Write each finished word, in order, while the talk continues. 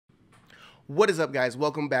What is up, guys?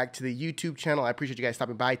 Welcome back to the YouTube channel. I appreciate you guys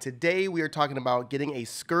stopping by. Today we are talking about getting a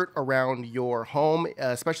skirt around your home,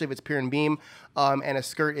 especially if it's pier and beam. And a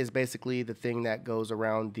skirt is basically the thing that goes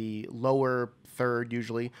around the lower third,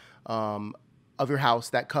 usually, of your house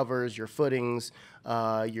that covers your footings,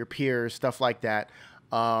 your piers, stuff like that.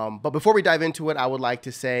 But before we dive into it, I would like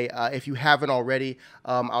to say, if you haven't already,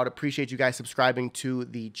 I would appreciate you guys subscribing to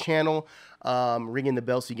the channel, ringing the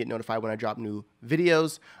bell so you get notified when I drop new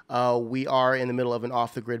videos. We are in the middle of an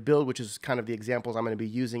off-the-grid build, which is kind of the examples I'm going to be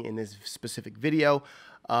using in this specific video.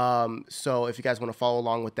 So if you guys want to follow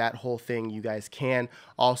along with that whole thing, you guys can.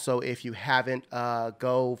 Also, if you haven't,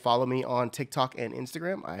 go follow me on TikTok and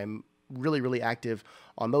Instagram. I'm really active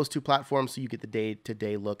on those two platforms, so you get the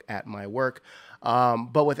day-to-day look at my work.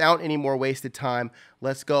 But without any more wasted time,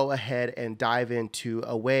 let's go ahead and dive into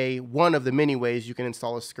one of the many ways you can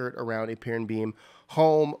install a skirt around a pier and beam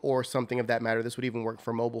home or something of that matter. This would even work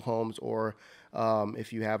for mobile homes, or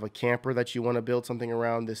if you have a camper that you want to build something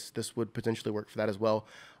around, this would potentially work for that as well.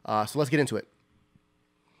 So let's get into it.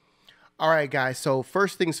 All right, guys, so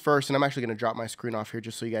first things first, and I'm actually going to drop my screen off here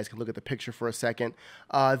just so you guys can look at the picture for a second.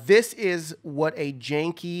 This is what a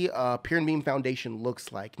janky pier and beam foundation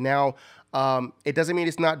looks like. Now, it doesn't mean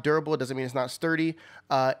it's not durable. It doesn't mean it's not sturdy.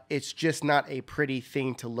 It's just not a pretty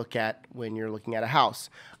thing to look at when you're looking at a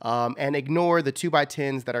house. And ignore the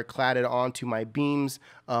 2x10s that are cladded onto my beams.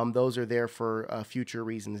 Those are there for future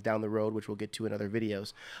reasons down the road, which we'll get to in other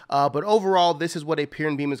videos. But overall, this is what a pier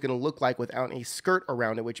and beam is going to look like without a skirt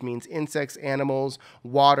around it, which means insects, animals,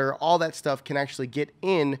 water, all that stuff can actually get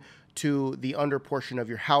in to the under portion of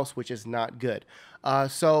your house, which is not good.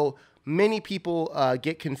 So many people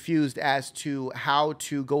get confused as to how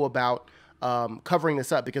to go about covering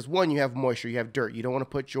this up, because one, you have moisture, you have dirt. You don't want to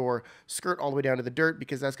put your skirt all the way down to the dirt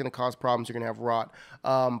because that's going to cause problems. You're going to have rot.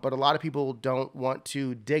 But a lot of people don't want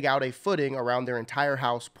to dig out a footing around their entire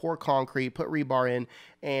house, pour concrete, put rebar in,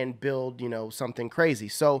 and build, something crazy.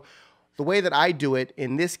 So the way that I do it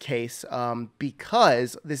in this case,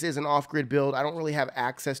 because this is an off-grid build, I don't really have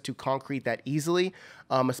access to concrete that easily,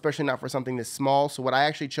 especially not for something this small. So what I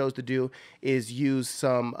actually chose to do is use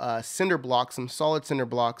some cinder blocks, some solid cinder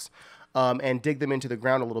blocks, and dig them into the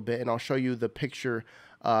ground a little bit. And I'll show you the picture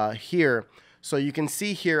here. So you can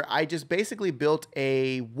see here, I just basically built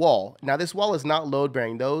a wall. Now this wall is not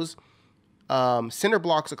load-bearing. Those cinder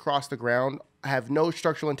blocks across the ground have no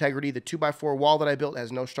structural integrity. The 2x4 wall that I built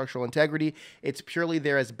has no structural integrity. It's purely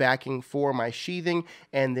there as backing for my sheathing.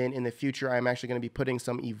 And then in the future, I'm actually going to be putting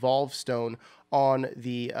some evolved stone on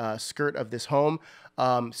the skirt of this home.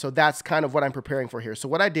 So that's kind of what I'm preparing for here. So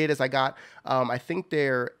what I did is I got, I think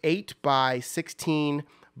they're 8 by 16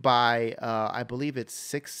 by, I believe it's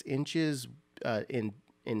 6 inches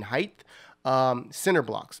in height, cinder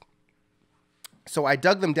blocks. So I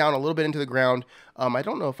dug them down a little bit into the ground. I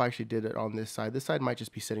don't know if I actually did it on this side. This side might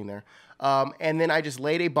just be sitting there. And then I just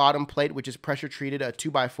laid a bottom plate, which is pressure treated, a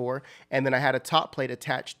 2x4. And then I had a top plate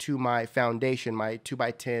attached to my foundation, my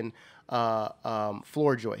 2x10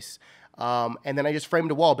 floor joists. And then I just framed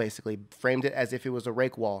a wall, basically. Framed it as if it was a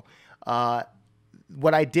rake wall.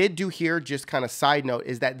 What I did do here, just kind of side note,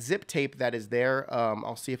 is that zip tape that is there.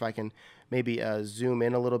 I'll see if I can maybe zoom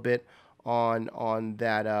in a little bit on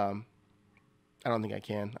that. I don't think I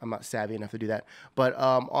can. I'm not savvy enough to do that. But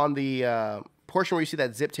on the portion where you see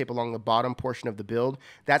that zip tape along the bottom portion of the build,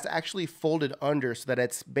 that's actually folded under so that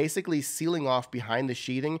it's basically sealing off behind the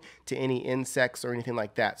sheathing to any insects or anything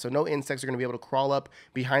like that. So no insects are going to be able to crawl up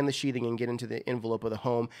behind the sheathing and get into the envelope of the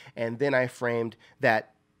home. And then I framed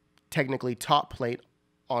that technically top plate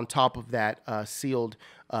on top of that sealed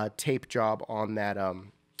tape job on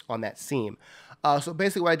that seam. So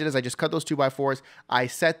basically what I did is I just cut those 2x4s. I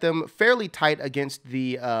set them fairly tight against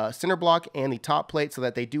the cinder block and the top plate so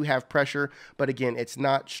that they do have pressure. But again, it's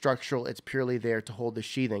not structural. It's purely there to hold the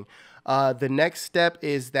sheathing. The next step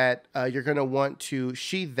is that you're going to want to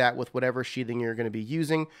sheathe that with whatever sheathing you're going to be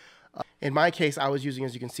using. In my case, I was using,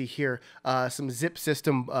 as you can see here, some zip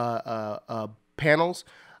system panels.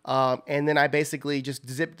 And then I basically just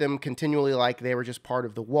zipped them continually like they were just part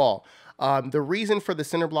of the wall. The reason for the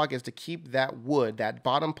cinder block is to keep that wood, that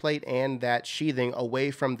bottom plate and that sheathing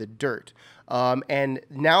away from the dirt. And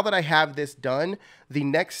now that I have this done, the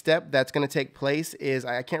next step that's going to take place is,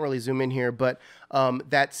 I can't really zoom in here, but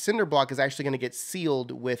that cinder block is actually going to get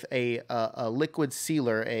sealed with a liquid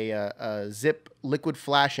sealer, a zip liquid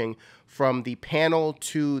flashing from the panel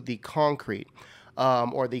to the concrete.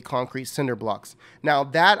 Or the concrete cinder blocks. Now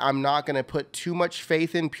that I'm not going to put too much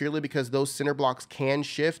faith in, purely because those cinder blocks can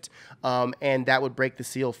shift and that would break the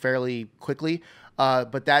seal fairly quickly.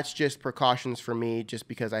 But that's just precautions for me, just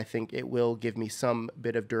because I think it will give me some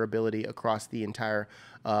bit of durability across the entire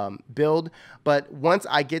build. But once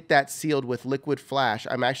I get that sealed with liquid flash,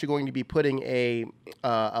 I'm actually going to be putting a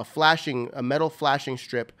metal flashing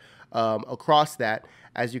strip across that.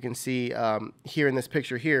 As you can see here in this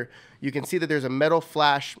picture here, you can see that there's a metal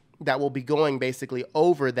flash that will be going basically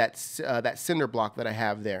over that cinder block that I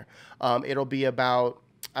have there. It'll be about,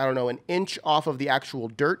 I don't know, an inch off of the actual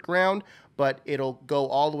dirt ground, but it'll go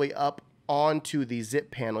all the way up onto the zip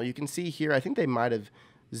panel. You can see here, I think they might have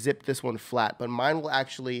zipped this one flat, but mine will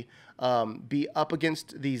actually be up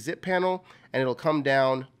against the zip panel, and it'll come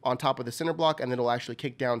down on top of the cinder block, and it'll actually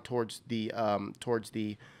kick down towards the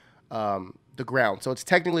ground. So it's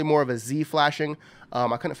technically more of a Z flashing.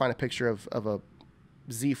 I couldn't find a picture of a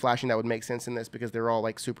Z flashing that would make sense in this because they're all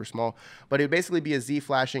like super small, but it would basically be a Z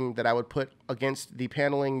flashing that I would put against the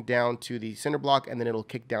paneling down to the cinder block, and then it'll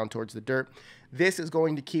kick down towards the dirt. This is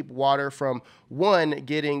going to keep water from, one,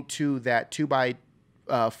 getting to that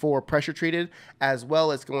 2x4 pressure treated, as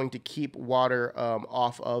well as going to keep water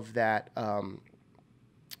off of that,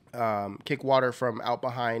 kick water from out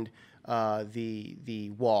behind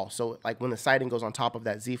the wall. So like when the siding goes on top of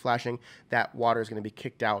that Z flashing, that water is going to be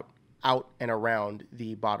kicked out and around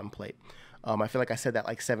the bottom plate. I feel like I said that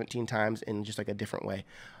like 17 times in just like a different way.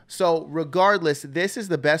 So regardless, this is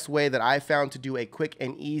the best way that I found to do a quick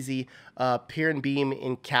and easy pier and beam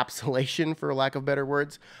encapsulation, for lack of better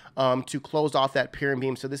words, to close off that pier and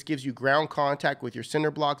beam. So this gives you ground contact with your cinder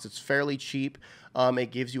blocks. It's fairly cheap.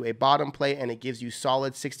 It gives you a bottom plate, and it gives you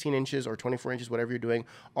solid 16 inches or 24 inches, whatever you're doing,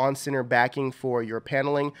 on center backing for your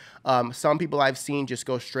paneling. Some people I've seen just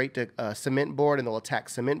go straight to cement board, and they'll attack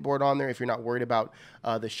cement board on there if you're not worried about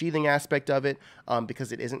the sheathing aspect of it,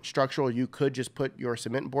 because it isn't structural. You could just put your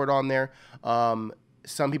cement board on there.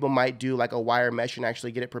 Some people might do like a wire mesh and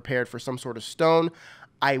actually get it prepared for some sort of stone.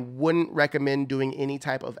 I wouldn't recommend doing any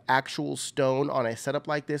type of actual stone on a setup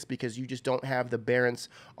like this because you just don't have the bearance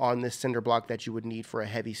on this cinder block that you would need for a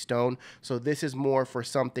heavy stone. So this is more for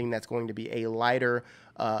something that's going to be a lighter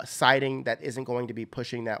siding that isn't going to be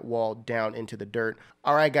pushing that wall down into the dirt.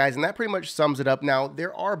 All right, guys, and that pretty much sums it up. Now,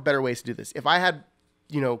 there are better ways to do this. If I had,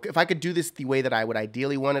 if I could do this the way that I would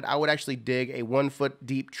ideally want it, I would actually dig a 1 foot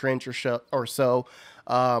deep trench or so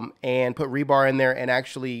and put rebar in there and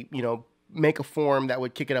actually, make a form that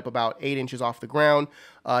would kick it up about 8 inches off the ground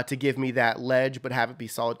to give me that ledge, but have it be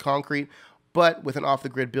solid concrete. But with an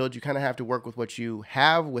off-the-grid build, you kind of have to work with what you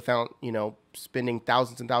have without, spending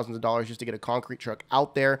thousands and thousands of dollars just to get a concrete truck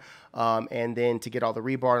out there and then to get all the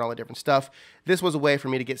rebar and all the different stuff. This was a way for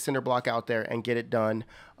me to get cinder block out there and get it done.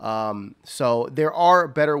 So there are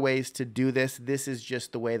better ways to do this. This is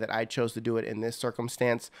just the way that I chose to do it in this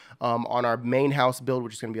circumstance. On our main house build,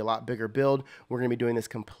 which is going to be a lot bigger build, we're going to be doing this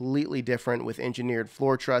completely different with engineered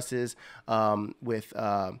floor trusses, with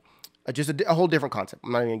just a whole different concept.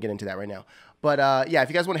 I'm not even gonna get into that right now. But yeah, if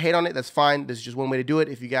you guys want to hate on it, that's fine. This is just one way to do it.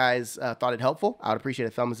 If you guys thought it helpful, I would appreciate a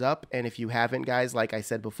thumbs up. And if you haven't, guys, like I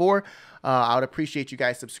said before, I would appreciate you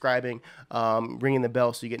guys subscribing, ringing the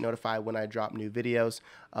bell so you get notified when I drop new videos.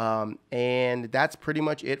 And that's pretty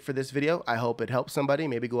much it for this video. I hope it helps somebody.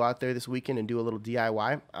 Maybe go out there this weekend and do a little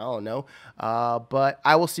DIY. I don't know. But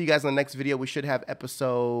I will see you guys in the next video. We should have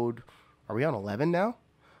episode, are we on 11 now?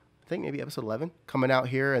 I think maybe episode 11 coming out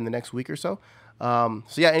here in the next week or so. So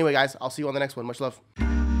yeah, anyway, guys, I'll see you on the next one. Much love.